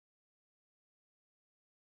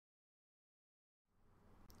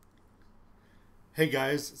Hey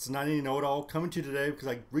guys, it's 90 Know It All coming to you today because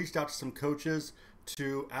I reached out to some coaches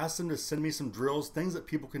to ask them to send me some drills, things that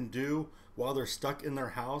people can do while they're stuck in their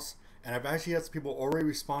house. And I've actually had some people already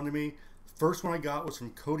respond to me. First one I got was from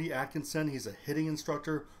Cody Atkinson. He's a hitting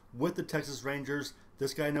instructor with the Texas Rangers.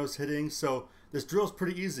 This guy knows hitting, so this drill is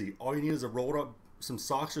pretty easy. All you need is a rolled up, some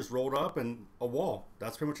socks just rolled up, and a wall.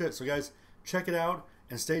 That's pretty much it. So guys, check it out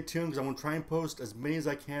and stay tuned because I'm gonna try and post as many as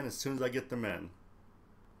I can as soon as I get them in.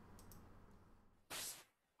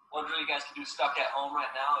 One drill you guys can do stuck at home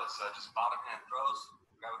right now is just bottom hand throws.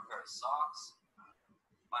 Grab a pair of socks,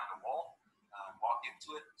 find a wall, walk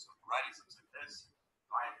into it. So righties looks like this.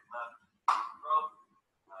 Right, left, throw.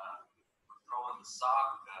 We're throwing the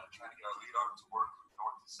sock, trying to get our lead arm to work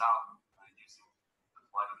north to south, using the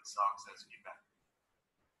flight of the socks as feedback.